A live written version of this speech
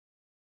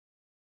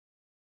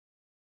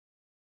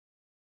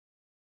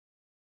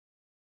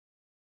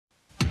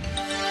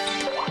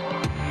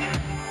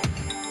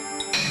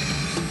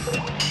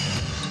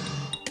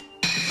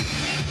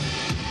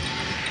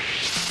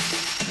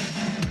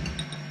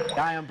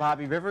I am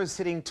Bobby Rivers.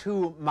 Sitting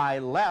to my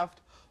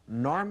left,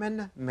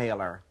 Norman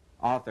Mailer,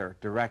 author,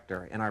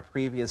 director. In our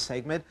previous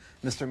segment,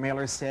 Mr.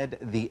 Mailer said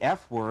the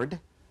F word,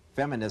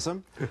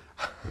 feminism.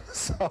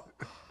 so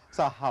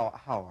how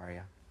are you?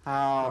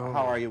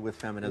 How are you with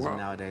feminism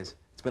nowadays?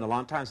 It's been a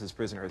long time since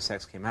Prisoner of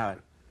Sex came out.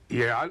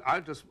 Yeah, I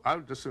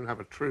would just soon have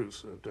a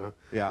truce.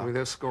 Yeah. I mean,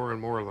 they're scoring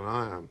more than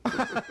I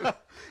am.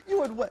 You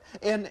would.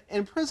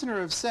 In Prisoner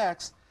of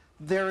Sex,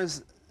 there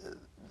is.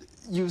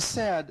 You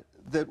said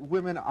that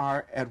women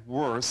are at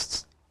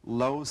worst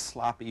low,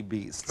 sloppy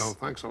beasts. Oh,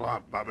 thanks a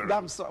lot, Bobby.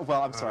 I'm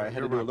sorry. I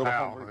had to do a little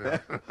homework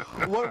there.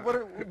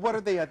 What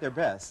are they at their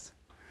best?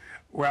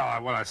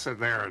 Well, what I said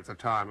there at the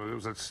time, it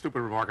was a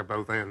stupid remark at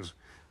both ends.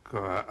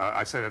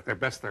 I said at their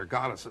best, they're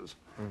goddesses.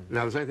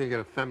 Now, there's anything to get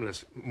a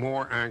feminist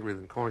more angry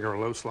than calling her a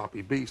low,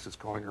 sloppy beast, it's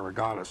calling her a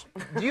goddess.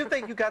 Do you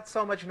think you got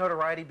so much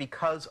notoriety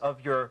because of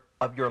your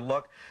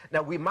look?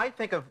 Now, we might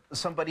think of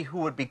somebody who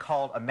would be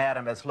called a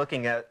madam as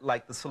looking at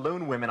like the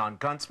saloon women on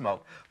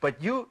Gunsmoke,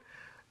 but you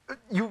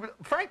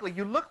frankly,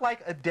 you look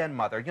like a den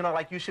mother. You know,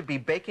 like you should be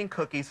baking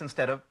cookies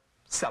instead of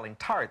selling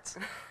tarts.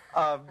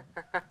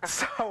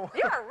 So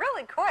you are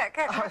really quick.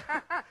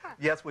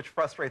 Yes, which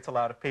frustrates a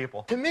lot of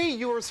people. To me,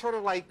 you were sort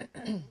of like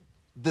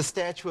the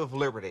Statue of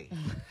Liberty.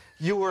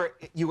 You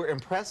were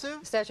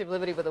impressive. Statue of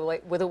Liberty with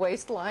a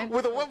waistline.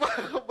 With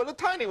a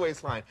tiny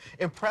waistline.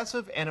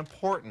 Impressive and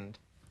important,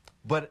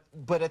 but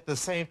at the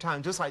same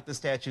time, just like the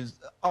statues,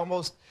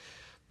 almost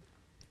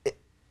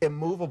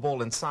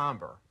immovable and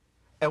somber.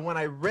 And when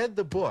I read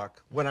the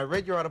book, when I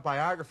read your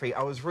autobiography,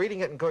 I was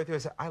reading it and going through it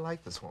and said, I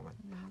like this woman.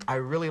 I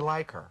really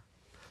like her.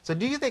 So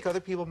do you think other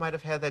people might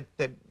have had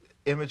that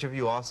image of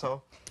you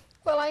also?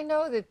 Well, I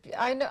know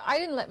I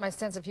didn't let my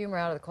sense of humor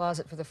out of the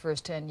closet for the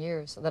first 10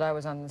 years that I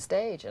was on the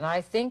stage. And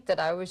I think that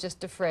I was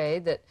just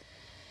afraid that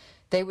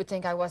they would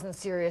think I wasn't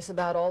serious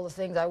about all the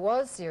things I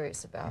was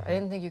serious about. I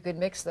didn't think you could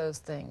mix those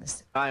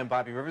things. I am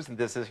Bobby Rivers, and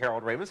this is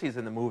Harold Ramis. He's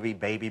in the movie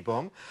Baby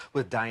Boom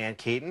with Diane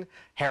Keaton.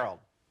 Harold,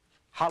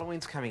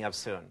 Halloween's coming up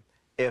soon.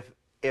 If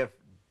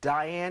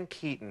Diane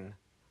Keaton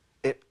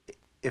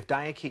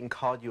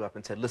called you up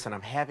and said, listen,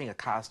 I'm having a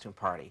costume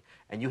party,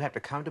 and you have to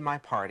come to my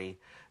party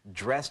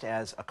dressed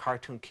as a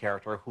cartoon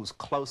character who's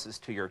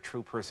closest to your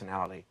true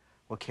personality,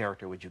 what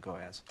character would you go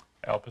as?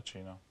 Al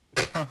Pacino.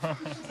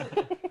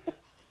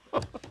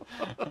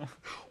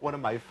 One of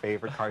my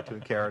favorite cartoon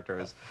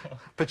characters,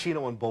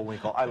 Pacino and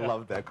Bullwinkle. I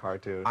love that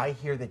cartoon. I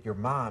hear that your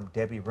mom,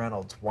 Debbie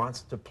Reynolds,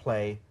 wants to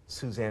play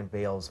Suzanne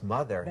Vale's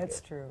mother.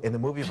 That's true. In the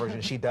movie version,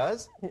 she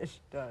does? Yes, she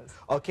does.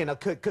 Okay, now,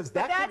 because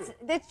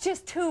that's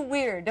just too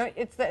weird.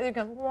 It's that they're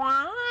going,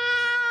 wah,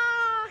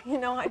 you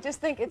know, I just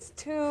think it's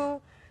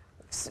too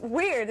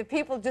weird that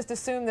people just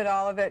assume that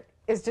all of it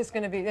is just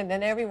going to be, and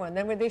then everyone,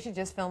 then they should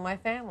just film my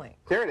family.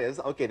 There it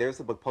is. Okay, there's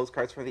the book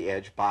Postcards from the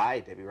Edge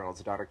by Debbie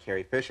Reynolds' daughter,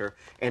 Carrie Fisher.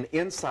 And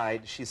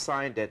inside, she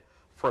signed it,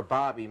 for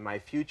Bobby, my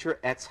future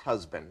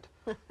ex-husband.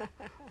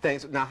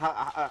 Thanks. Now,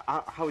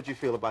 how would you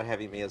feel about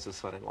having me as a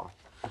son-in-law?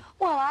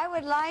 Well, I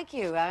would like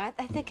you. I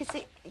think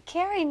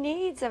Carrie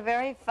needs a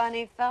very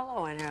funny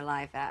fellow in her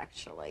life,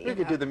 actually. You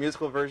could do the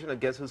musical version of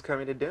Guess Who's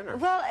Coming to Dinner.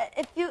 Well,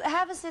 if you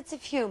have a sense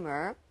of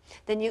humor,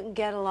 then you can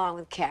get along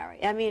with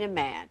Carrie. I mean, a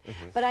man.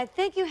 But I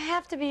think you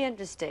have to be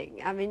interesting.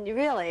 I mean,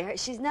 really,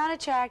 she's not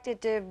attracted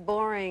to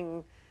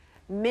boring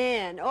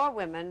men or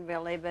women,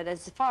 really, but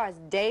as far as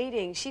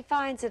dating, she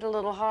finds it a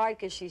little hard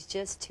because she's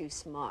just too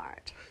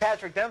smart.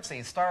 Patrick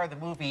Dempsey, star of the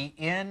movie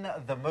In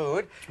the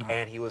Mood,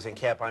 and he was in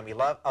Can't Buy Me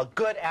Love. A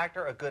good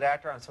actor,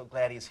 I'm so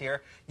glad he's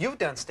here. You've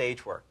done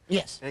stage work.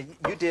 Yes.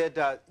 You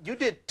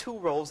did two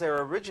roles that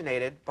were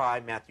originated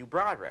by Matthew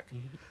Broderick.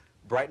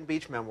 Brighton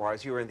Beach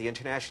Memoirs, you were in the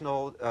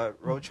International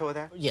Roadshow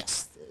there?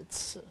 Yes,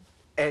 it's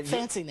a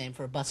fancy name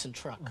for a bus and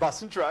truck.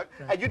 Bus and truck.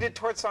 Right. And you did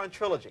Tort Song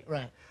Trilogy.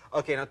 Right.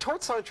 Okay, now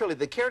Tort Song Trilogy,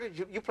 the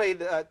character you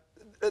played,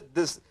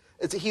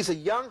 he's a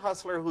young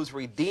hustler who's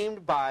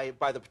redeemed by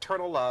the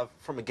paternal love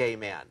from a gay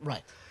man.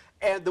 Right.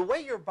 And the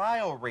way your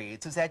bio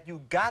reads is that you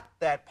got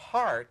that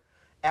part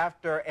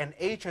after an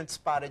agent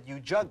spotted you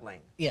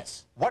juggling.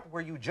 Yes. What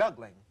were you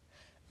juggling?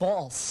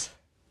 Balls.